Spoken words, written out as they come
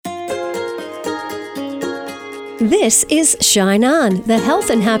This is Shine On, the health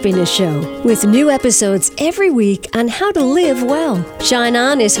and happiness show, with new episodes every week on how to live well. Shine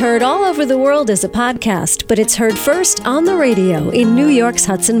On is heard all over the world as a podcast, but it's heard first on the radio in New York's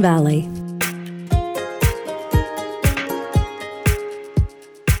Hudson Valley.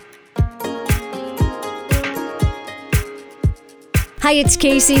 Hi, it's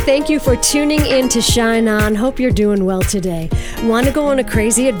Casey. Thank you for tuning in to Shine On. Hope you're doing well today. Want to go on a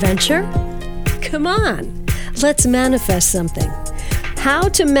crazy adventure? Come on. Let's manifest something. How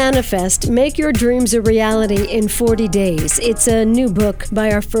to Manifest, Make Your Dreams a Reality in 40 Days. It's a new book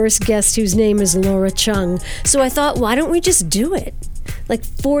by our first guest whose name is Laura Chung. So I thought, why don't we just do it? Like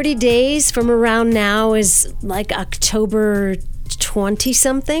 40 days from around now is like October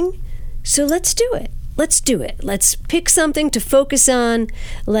 20-something. So let's do it. Let's do it. Let's pick something to focus on.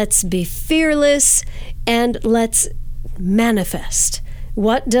 Let's be fearless and let's manifest.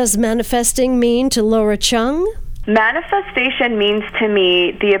 What does manifesting mean to Laura Chung? Manifestation means to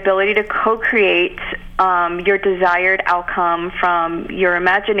me the ability to co-create your desired outcome from your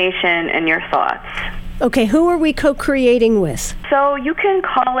imagination and your thoughts. Okay, who are we co-creating with? So you can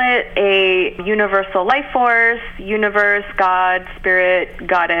call it a universal life force, universe, God, spirit,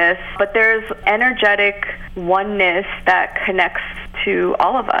 goddess, but there's energetic oneness that connects to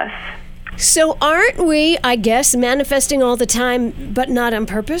all of us. So aren't we, I guess, manifesting all the time, but not on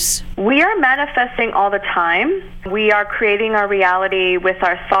purpose? We are manifesting all the time. We are creating our reality with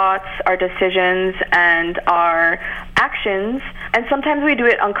our thoughts, our decisions, and our actions. And sometimes we do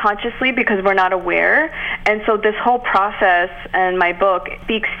it unconsciously because we're not aware. And so this whole process and my book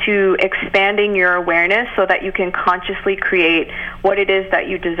speaks to expanding your awareness so that you can consciously create what it is that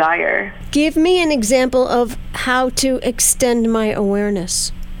you desire. Give me an example of how to extend my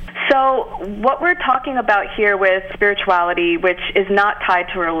awareness. So what we're talking about here with spirituality, which is not tied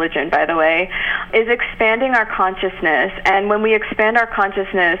to religion, by the way, is expanding our consciousness. And when we expand our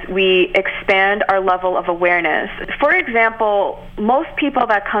consciousness, we expand our level of awareness. For example, most people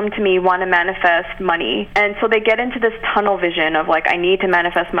that come to me want to manifest money. And so they get into this tunnel vision of like, I need to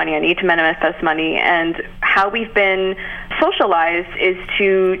manifest money, I need to manifest money. And how we've been socialized is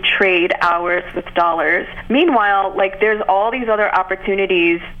to trade hours with dollars. Meanwhile, like there's all these other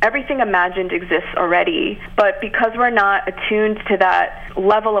opportunities. Everything imagined exists already, but because we're not attuned to that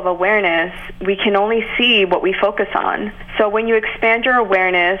level of awareness, we can only see what we focus on. So when you expand your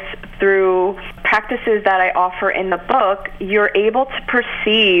awareness through practices that I offer in the book, you're able to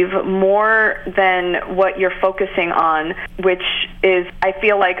perceive more than what you're focusing on, which is, I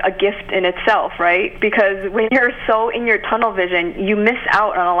feel like, a gift in itself, right? Because when you're so in your tunnel vision, you miss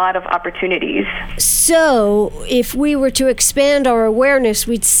out on a lot of opportunities. So if we were to expand our awareness,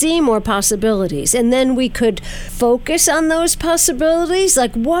 we'd see more possibilities, and then we could focus on those possibilities.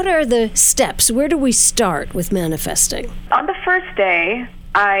 Like, what are the steps? Where do we start with manifesting? On the first day,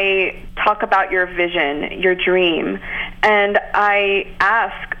 I talk about your vision, your dream, and I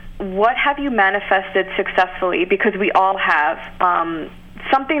ask, what have you manifested successfully? Because we all have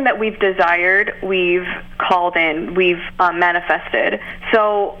something that we've desired, we've called in, we've manifested.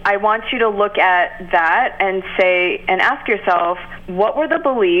 So I want you to look at that and say, and ask yourself, what were the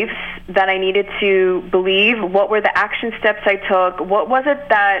beliefs that I needed to believe? What were the action steps I took? What was it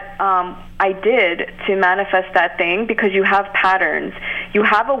that I did to manifest that thing? Because you have patterns. You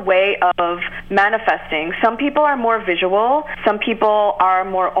have a way of manifesting. Some people are more visual. Some people are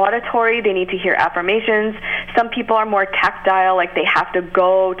more auditory. They need to hear affirmations. Some people are more tactile, like they have to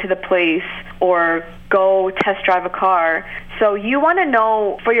go to the place or go test drive a car. So you want to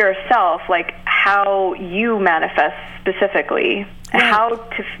know for yourself, like, how you manifest specifically, and how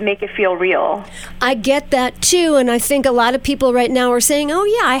to make it feel real. I get that too, and I think a lot of people right now are saying, oh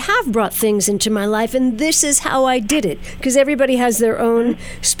yeah, I have brought things into my life, and this is how I did it, because everybody has their own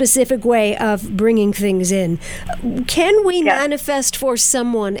specific way of bringing things in. Can we manifest for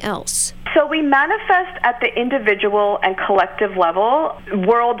someone else? So we manifest at the individual and collective level,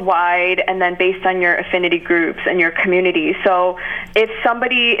 worldwide, and then based on your affinity groups and your community. So if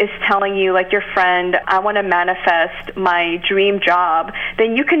somebody is telling you, like your friend, I want to manifest my dream job,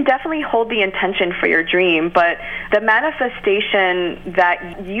 then you can definitely hold the intention for your dream. But the manifestation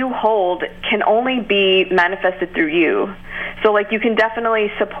that you hold can only be manifested through you. So like you can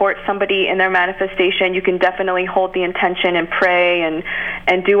definitely support somebody in their manifestation. You can definitely hold the intention and pray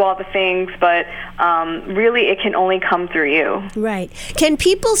and do all the things, but really it can only come through you. Right. Can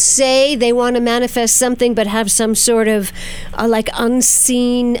people say they want to manifest something but have some sort of like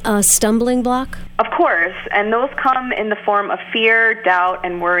unseen stumbling block? Of course, and those come in the form of fear, doubt,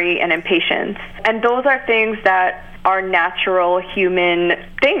 and worry, and impatience. And those are things that are natural human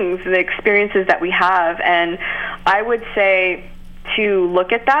things, the experiences that we have. And I would say to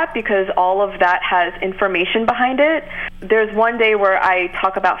look at that because all of that has information behind it. There's one day where I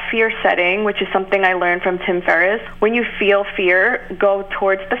talk about fear setting, which is something I learned from Tim Ferriss. When you feel fear, go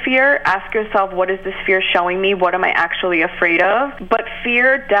towards the fear. Ask yourself, what is this fear showing me? What am I actually afraid of? But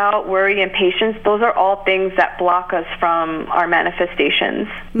fear, doubt, worry, and patience, those are all things that block us from our manifestations.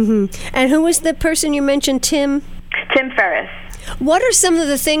 Mm-hmm. And who was the person you mentioned, Tim? Tim Ferriss. What are some of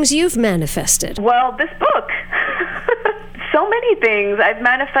the things you've manifested? Well, this book. So many things. I've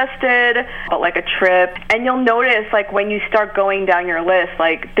manifested like a trip, and you'll notice like when you start going down your list,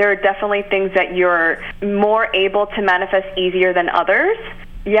 like there are definitely things that you're more able to manifest easier than others.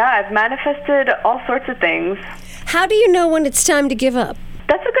 Yeah, I've manifested all sorts of things. How do you know when it's time to give up?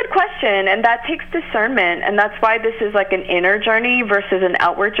 That's a good question, and that takes discernment, and that's why this is like an inner journey versus an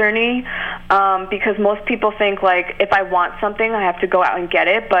outward journey, because most people think like if I want something, I have to go out and get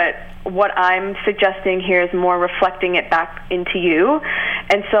it, but what I'm suggesting here is more reflecting it back into you.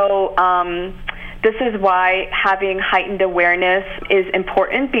 And so this is why having heightened awareness is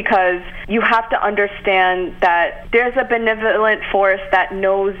important, because you have to understand that there's a benevolent force that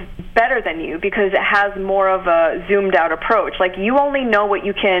knows better than you because it has more of a zoomed out approach. Like you only know what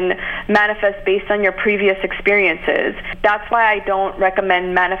you can manifest based on your previous experiences. That's why I don't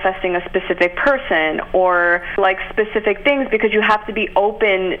recommend manifesting a specific person or like specific things, because you have to be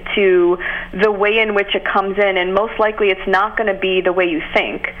open to the way in which it comes in, and most likely it's not going to be the way you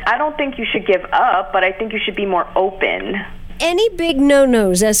think. I don't think you should give up, but I think you should be more open. Any big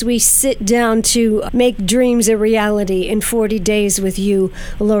no-nos as we sit down to make dreams a reality in 40 days with you,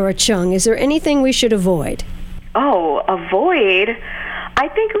 Laura Chung? Is there anything we should avoid? Oh, avoid? I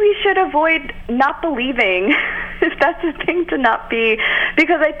think we should avoid not believing, if that's a thing to not be,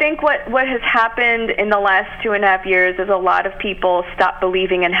 because I think what has happened in the last 2.5 years is a lot of people stop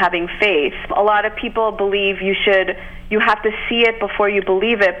believing and having faith. A lot of people believe you have to see it before you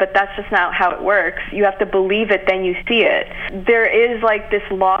believe it, but that's just not how it works. You have to believe it, then you see it. There is like this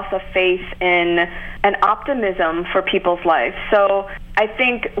loss of faith in an optimism for people's lives. So I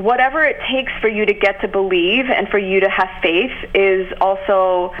think whatever it takes for you to get to believe and for you to have faith is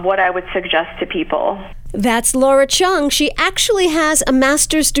also what I would suggest to people. That's Laura Chung. She actually has a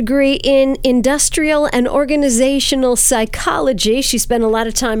master's degree in industrial and organizational psychology. She spent a lot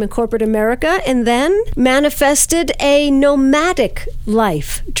of time in corporate America and then manifested a nomadic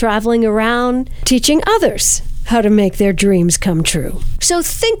life, traveling around, teaching others how to make their dreams come true. So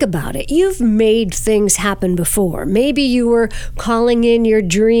think about it. You've made things happen before. Maybe you were calling in your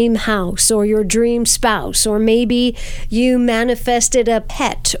dream house or your dream spouse, or maybe you manifested a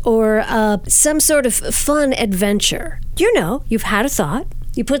pet or some sort of fun adventure. You know, you've had a thought.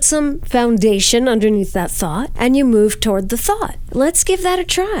 You put some foundation underneath that thought and you move toward the thought. Let's give that a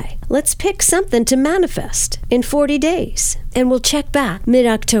try. Let's pick something to manifest in 40 days and we'll check back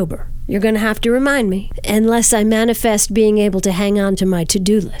mid-October. You're going to have to remind me, unless I manifest being able to hang on to my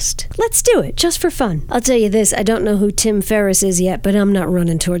to-do list. Let's do it, just for fun. I'll tell you this, I don't know who Tim Ferriss is yet, but I'm not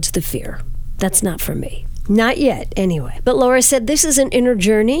running towards the fear. That's not for me. Not yet, anyway. But Laura said this is an inner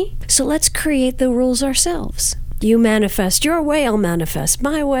journey, so let's create the rules ourselves. You manifest your way, I'll manifest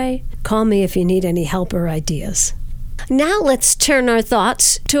my way. Call me if you need any help or ideas. Now let's turn our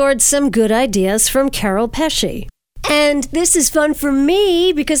thoughts towards some good ideas from Carol Pesci. And this is fun for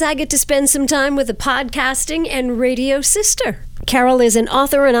me because I get to spend some time with a podcasting and radio sister. Carol is an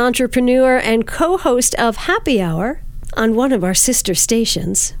author and entrepreneur and co-host of Happy Hour on one of our sister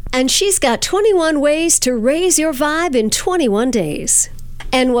stations. And she's got 21 ways to raise your vibe in 21 days.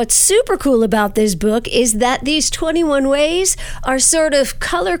 And what's super cool about this book is that these 21 ways are sort of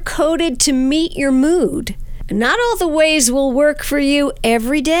color-coded to meet your mood. Not all the ways will work for you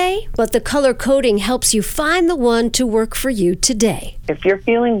every day, but the color coding helps you find the one to work for you today. If you're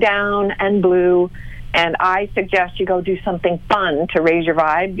feeling down and blue, and I suggest you go do something fun to raise your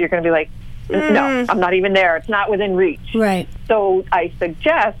vibe, you're going to be like, no, I'm not even there. It's not within reach. Right. So I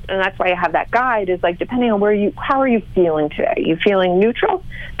suggest, and that's why I have that guide, is like depending on how are you feeling today? You feeling neutral?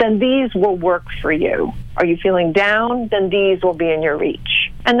 Then these will work for you. Are you feeling down? Then these will be in your reach.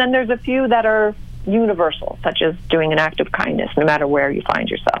 And then there's a few that are universal, such as doing an act of kindness, no matter where you find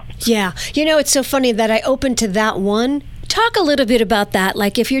yourself. Yeah. You know, it's so funny that I opened to that one. Talk a little bit about that.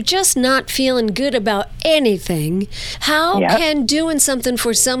 Like, if you're just not feeling good about anything, how can doing something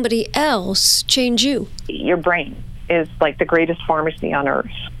for somebody else change you? Your brain is like the greatest pharmacy on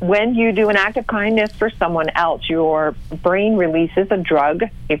earth. When you do an act of kindness for someone else, your brain releases a drug,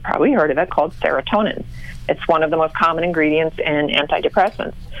 you've probably heard of it, called serotonin. It's one of the most common ingredients in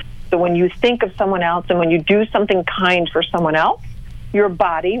antidepressants. So when you think of someone else and when you do something kind for someone else, your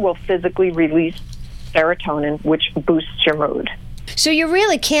body will physically release serotonin, which boosts your mood. So you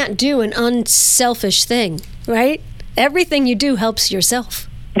really can't do an unselfish thing, right? Everything you do helps yourself.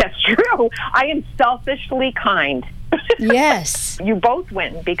 That's true. I am selfishly kind. Yes. You both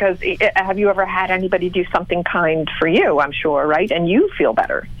win, because have you ever had anybody do something kind for you, I'm sure, right? And you feel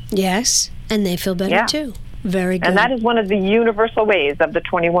better. Yes, and they feel better too. Very good. And that is one of the universal ways of the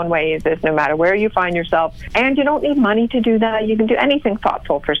 21 ways, is no matter where you find yourself, and you don't need money to do that, you can do anything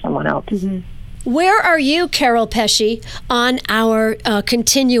thoughtful for someone else. Mm-hmm. Where are you, Carol Pesci, on our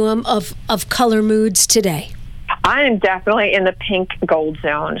continuum of color moods today? I am definitely in the pink gold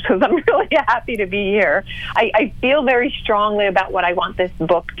zone, because I'm really happy to be here. I feel very strongly about what I want this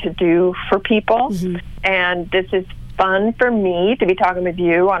book to do for people. Mm-hmm. And this is fun for me to be talking with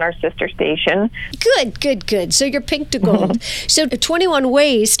you on our sister station. Good. So you're pink to gold. So 21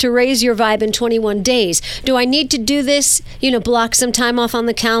 ways to raise your vibe in 21 days. Do I need to do this, block some time off on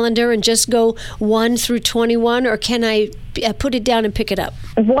the calendar and just go 1 through 21, or can I put it down and pick it up?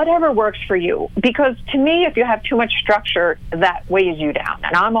 Whatever works for you. Because to me, if you have too much structure, that weighs you down.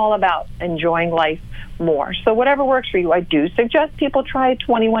 And I'm all about enjoying life more. So whatever works for you. I do suggest people try a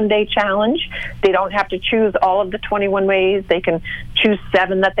 21-day challenge. They don't have to choose all of the 21 ways. They can choose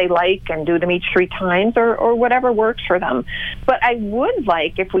 7 that they like and do them each 3 times, or whatever works for them. But I would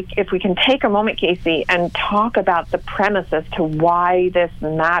like, if we can take a moment, Casey, and talk about the premise as to why this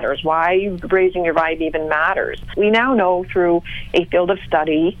matters, why raising your vibe even matters. We now know through a field of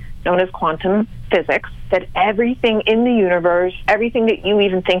study known as quantum physics that everything in the universe, everything that you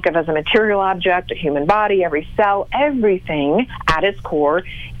even think of as a material object, a human body, every cell, everything at its core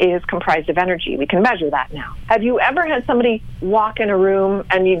is comprised of energy. We can measure that now. Have you ever had somebody walk in a room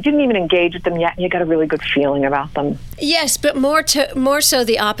and you didn't even engage with them yet and you got a really good feeling about them? Yes, but more so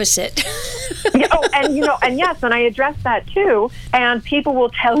the opposite. And yes, and I address that too. And people will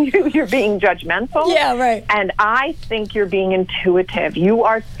tell you you're being judgmental. Yeah, right. And I think you're being intuitive. You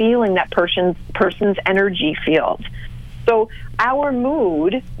are feeling that person's energy field. So our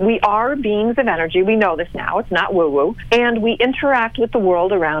mood, we are beings of energy. We know this now. It's not woo-woo. And we interact with the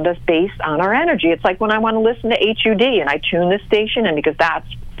world around us based on our energy. It's like when I want to listen to HUD and I tune this station in because that's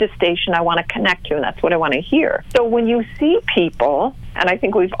the station I want to connect to and that's what I want to hear. So when you see people, and I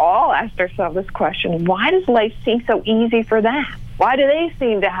think we've all asked ourselves this question, why does life seem so easy for them? Why do they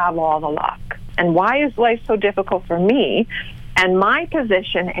seem to have all the luck? And why is life so difficult for me? And my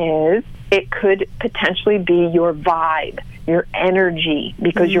position is it could potentially be your vibe, your energy,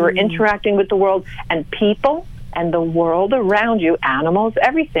 because you're interacting with the world, and people and the world around you, animals,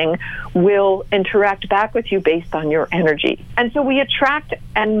 everything, will interact back with you based on your energy. And so we attract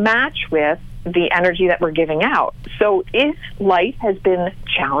and match with the energy that we're giving out. So if life has been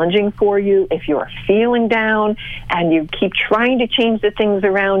challenging for you, if you're feeling down and you keep trying to change the things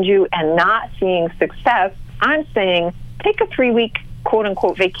around you and not seeing success, I'm saying take a 3-week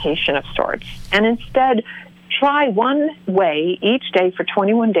quote-unquote vacation of sorts, and instead try one way each day for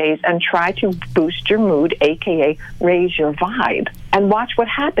 21 days and try to boost your mood, aka raise your vibe, and watch what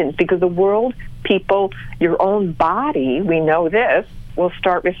happens, because the world, people, your own body, we know this, will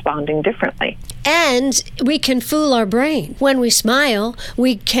start responding differently. And we can fool our brain. When we smile,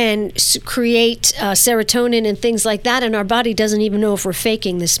 we can create serotonin and things like that, and our body doesn't even know if we're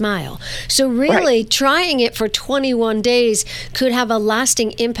faking the smile. So really, trying it for 21 days could have a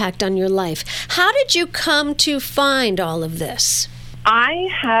lasting impact on your life. How did you come to find all of this? I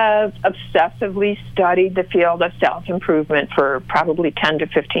have obsessively studied the field of self-improvement for probably 10 to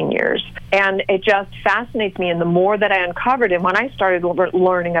 15 years. And it just fascinates me. And the more that I uncovered, and when I started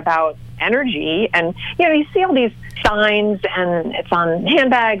learning about energy, and, you see all these signs, and it's on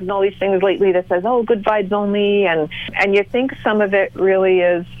handbags and all these things lately that says, oh, good vibes only. And you think some of it really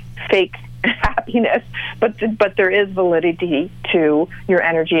is fake happiness, but there is validity to your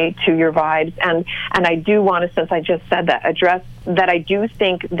energy, to your vibes, and I do want to, since I just said that, address that I do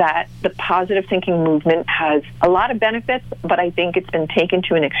think that the positive thinking movement has a lot of benefits, but I think it's been taken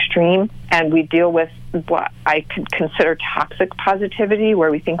to an extreme, and we deal with what I could consider toxic positivity, where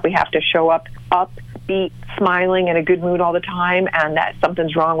we think we have to show up, upbeat, smiling, in a good mood all the time, and that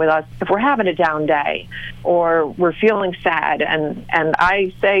something's wrong with us if we're having a down day or we're feeling sad. And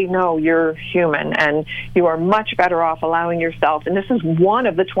I say, no, you're human, and you are much better off allowing yourself, and this is one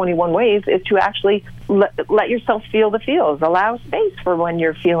of the 21 ways, is to actually let yourself feel the feels. Allow space for when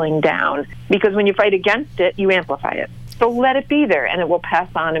you're feeling down, because when you fight against it, you amplify it. So let it be there, and it will pass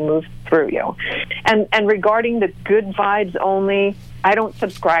on and move through you. And regarding the good vibes only, I don't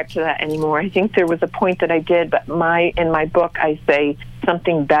subscribe to that anymore. I think there was a point that I did, but in my book, I say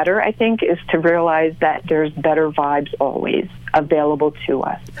something better, I think, is to realize that there's better vibes always. available to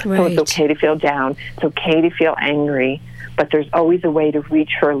us. Right. So it's okay to feel down. It's okay to feel angry. But there's always a way to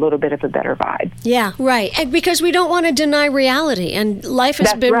reach for a little bit of a better vibe. Yeah, right. And because we don't want to deny reality. And life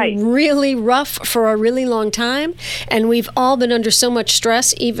has been really rough for a really long time. And we've all been under so much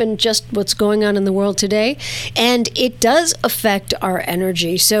stress, even just what's going on in the world today. And it does affect our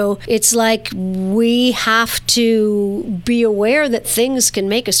energy. So it's like we have to be aware that things can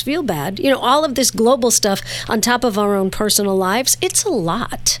make us feel bad. You know, all of this global stuff on top of our own personal lives, it's a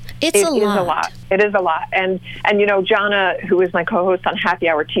lot. It is a lot. It is a lot. And you know, Jana, who is my co-host on Happy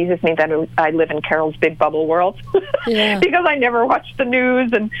Hour, teases me that I live in Carol's big bubble world because I never watch the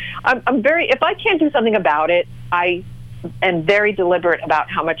news. And I'm very, if I can't do something about it, I am very deliberate about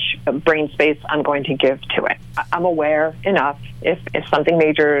how much brain space I'm going to give to it. I'm aware enough if something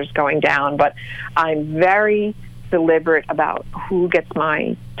major is going down, but I'm very deliberate about who gets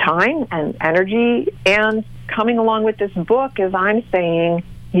my time and energy. And coming along with this book is I'm saying,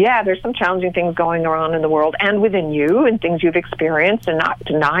 yeah, there's some challenging things going on in the world and within you and things you've experienced, and not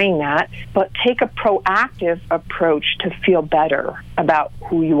denying that, but take a proactive approach to feel better about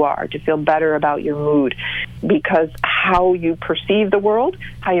who you are, to feel better about your mood, because how you perceive the world,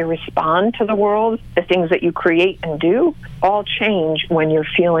 how you respond to the world, the things that you create and do, all change when you're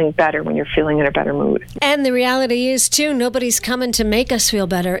feeling better, when you're feeling in a better mood. And the reality is, too, nobody's coming to make us feel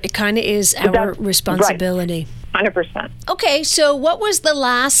better. It kind of is our responsibility. Right. 100%. Okay, so what was the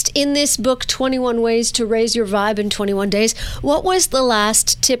last, in this book, 21 Ways to Raise Your Vibe in 21 Days, what was the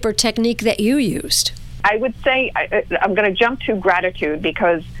last tip or technique that you used? I would say I'm going to jump to gratitude,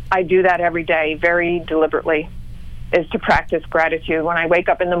 because I do that every day very deliberately, is to practice gratitude. When I wake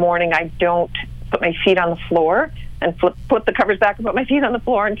up in the morning, I don't put my feet on the floor and put the covers back and put my feet on the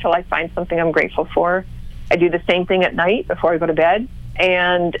floor until I find something I'm grateful for. I do the same thing at night before I go to bed.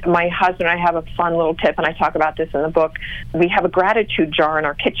 And my husband and I have a fun little tip, and I talk about this in the book. We have a gratitude jar in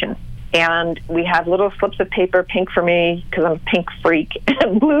our kitchen, and we have little slips of paper, pink for me because I'm a pink freak,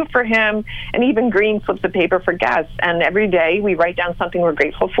 and blue for him, and even green slips of paper for guests. And every day we write down something we're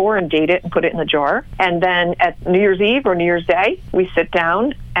grateful for and date it and put it in the jar. And then at New Year's Eve or New Year's Day, we sit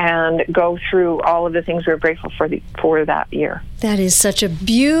down and go through all of the things we're grateful for that year. That is such a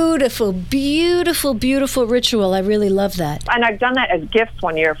beautiful, beautiful, beautiful ritual. I really love that. And I've done that as gifts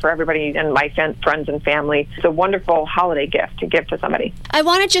one year for everybody and my friends and family. It's a wonderful holiday gift to give to somebody. I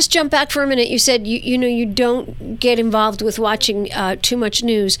want to just jump back for a minute. You said you don't get involved with watching too much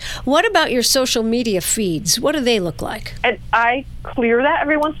news. What about your social media feeds? What do they look like? And I clear that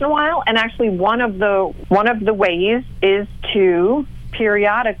every once in a while. And actually, one of the ways is to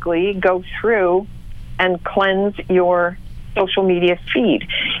periodically go through and cleanse your social media feed.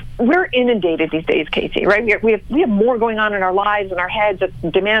 We're inundated these days, Casey, right? We have more going on in our lives and our heads that's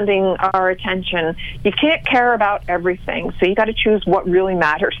demanding our attention. You can't care about everything, so you got to choose what really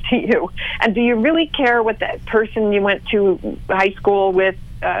matters to you. And do you really care what that person you went to high school with,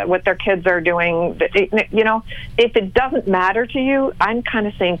 what their kids are doing? You know, if it doesn't matter to you, I'm kind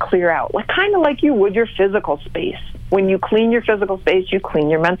of saying clear out, kind of like you would your physical space. When you clean your physical space, you clean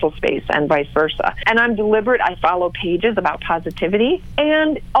your mental space, and vice versa. And I'm deliberate. I follow pages about positivity,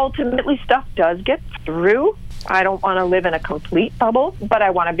 and ultimately stuff does get through. I don't want to live in a complete bubble, but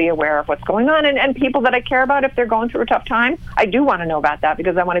I want to be aware of what's going on. And people that I care about, if they're going through a tough time, I do want to know about that,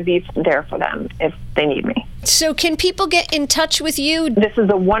 because I want to be there for them if they need me. So can people get in touch with you? This is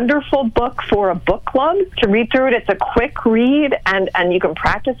a wonderful book for a book club to read through it. It's a quick read, and you can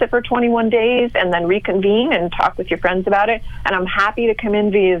practice it for 21 days and then reconvene and talk with your friends about it. And I'm happy to come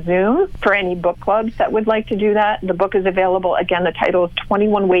in via Zoom for any book clubs that would like to do that. The book is available. Again, the title is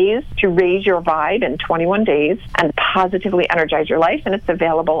 21 Ways to Raise Your Vibe in 21 Days and Positively Energize Your Life, and it's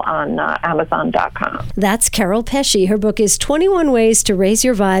available on Amazon.com. That's Carol Pesce. Her book is 21 Ways to Raise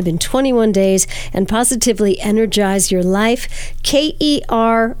Your Vibe in 21 Days and Positively Energize Your Life.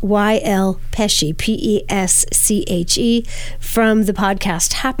 K-E-R-Y-L Pesce, P-E-S-C-H-E, from the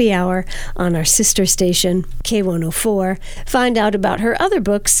podcast Happy Hour on our sister station, K104. Find out about her other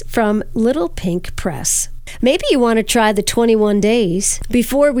books from Little Pink Press. Maybe you want to try the 21 days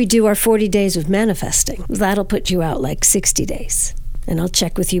before we do our 40 days of manifesting. That'll put you out like 60 days. And I'll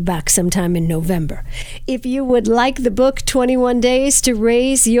check with you back sometime in November. If you would like the book 21 Days to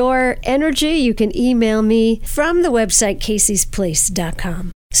Raise Your Energy, you can email me from the website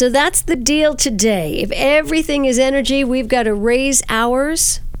caseysplace.com. So that's the deal today. If everything is energy, we've got to raise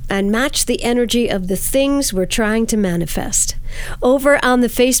ours and match the energy of the things we're trying to manifest. Over on the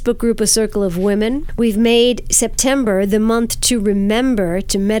Facebook group, A Circle of Women, we've made September the month to remember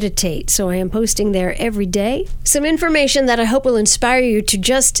to meditate. So I am posting there every day some information that I hope will inspire you to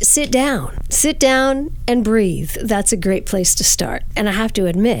just sit down and breathe. That's a great place to start. And I have to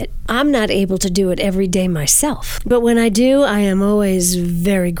admit, I'm not able to do it every day myself. But when I do, I am always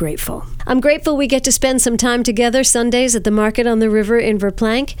very grateful. I'm grateful we get to spend some time together Sundays at the Market on the River in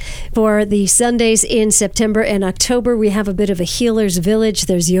Verplank. For the Sundays in September and October, we have a bit of a healer's village.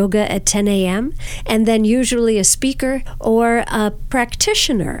 There's yoga at 10 a.m. and then usually a speaker or a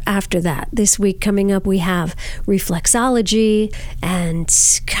practitioner after that. This week coming up, we have reflexology and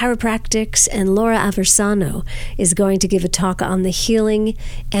chiropractics, and Laura Aversano is going to give a talk on the healing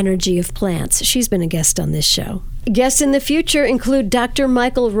energy of plants. She's been a guest on this show. Guests in the future include Dr.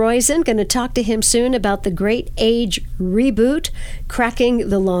 Michael Roizen, going to talk to him soon about the Great Age Reboot, cracking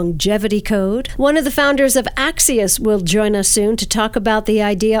the longevity code. One of the founders of Axios will join us soon to talk about the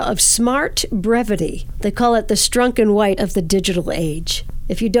idea of smart brevity. They call it the Strunk and White of the digital age.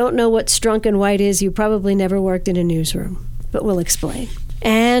 If you don't know what Strunk and White is, you probably never worked in a newsroom, but we'll explain.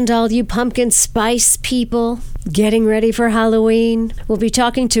 And all you pumpkin spice people getting ready for Halloween, we'll be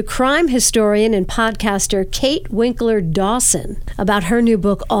talking to crime historian and podcaster Kate Winkler Dawson about her new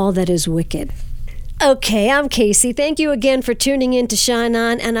book, All That Is Wicked. Okay, I'm Casey. Thank you again for tuning in to Shine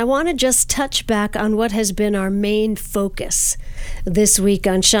On, and I want to just touch back on what has been our main focus this week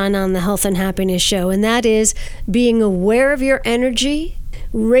on Shine On, the Health and Happiness Show, and that is being aware of your energy,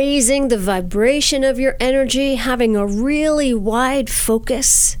 raising the vibration of your energy, having a really wide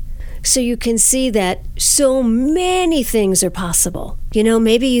focus so you can see that so many things are possible. You know,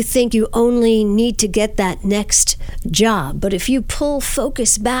 maybe you think you only need to get that next job, but if you pull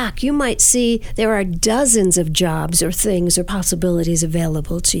focus back, you might see there are dozens of jobs or things or possibilities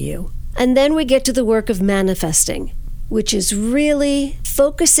available to you. And then we get to the work of manifesting, which is really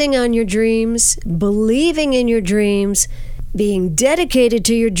focusing on your dreams, believing in your dreams, being dedicated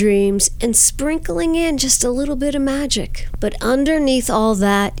to your dreams, and sprinkling in just a little bit of magic. But underneath all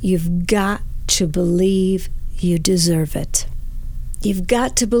that, you've got to believe you deserve it. You've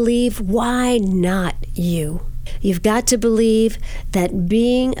got to believe, why not you? You've got to believe that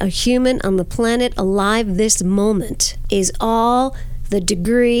being a human on the planet alive this moment is all the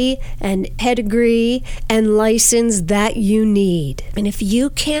degree and pedigree and license that you need. And if you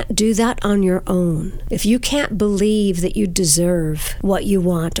can't do that on your own, if you can't believe that you deserve what you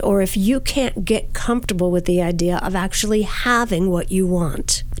want, or if you can't get comfortable with the idea of actually having what you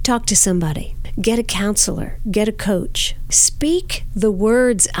want, talk to somebody. Get a counselor, get a coach. Speak the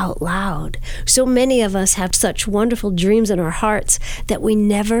words out loud. So many of us have such wonderful dreams in our hearts that we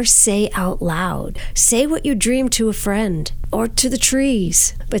never say out loud. Say what you dream to a friend or to the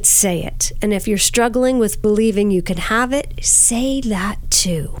trees, but say it. And if you're struggling with believing you can have it, say that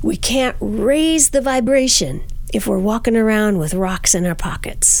too. We can't raise the vibration if we're walking around with rocks in our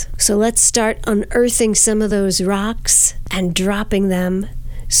pockets. So let's start unearthing some of those rocks and dropping them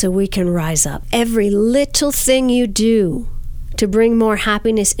so we can rise up. Every little thing you do to bring more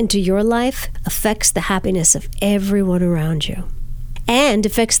happiness into your life affects the happiness of everyone around you, and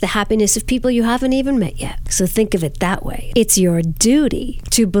affects the happiness of people you haven't even met yet. So think of it that way. It's your duty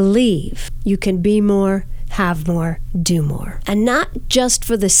to believe you can be more, have more, do more. And not just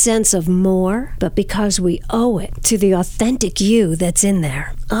for the sense of more, but because we owe it to the authentic you that's in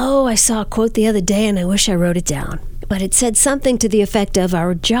there. Oh, I saw a quote the other day and I wish I wrote it down. But it said something to the effect of,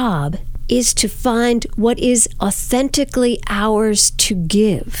 our job is to find what is authentically ours to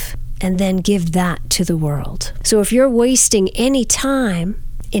give, and then give that to the world. So if you're wasting any time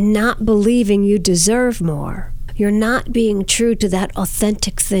in not believing you deserve more, you're not being true to that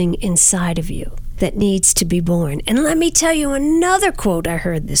authentic thing inside of you that needs to be born. And let me tell you another quote I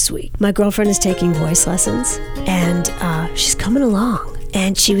heard this week. My girlfriend is taking voice lessons, and she's coming along.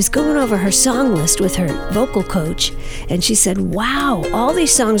 And she was going over her song list with her vocal coach, and she said, wow, all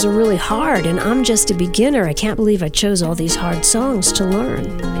these songs are really hard, and I'm just a beginner. I can't believe I chose all these hard songs to learn.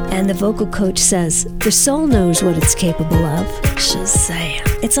 And the vocal coach says, the soul knows what it's capable of. Just saying.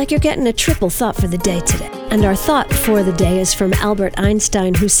 It's like you're getting a triple thought for the day today. And our thought for the day is from Albert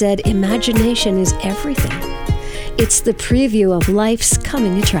Einstein, who said, imagination is everything. It's the preview of life's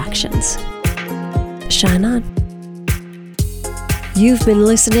coming attractions. Shine on. You've been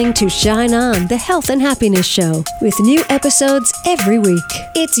listening to Shine On, the Health and Happiness Show, with new episodes every week.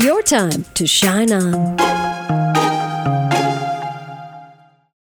 It's your time to shine on.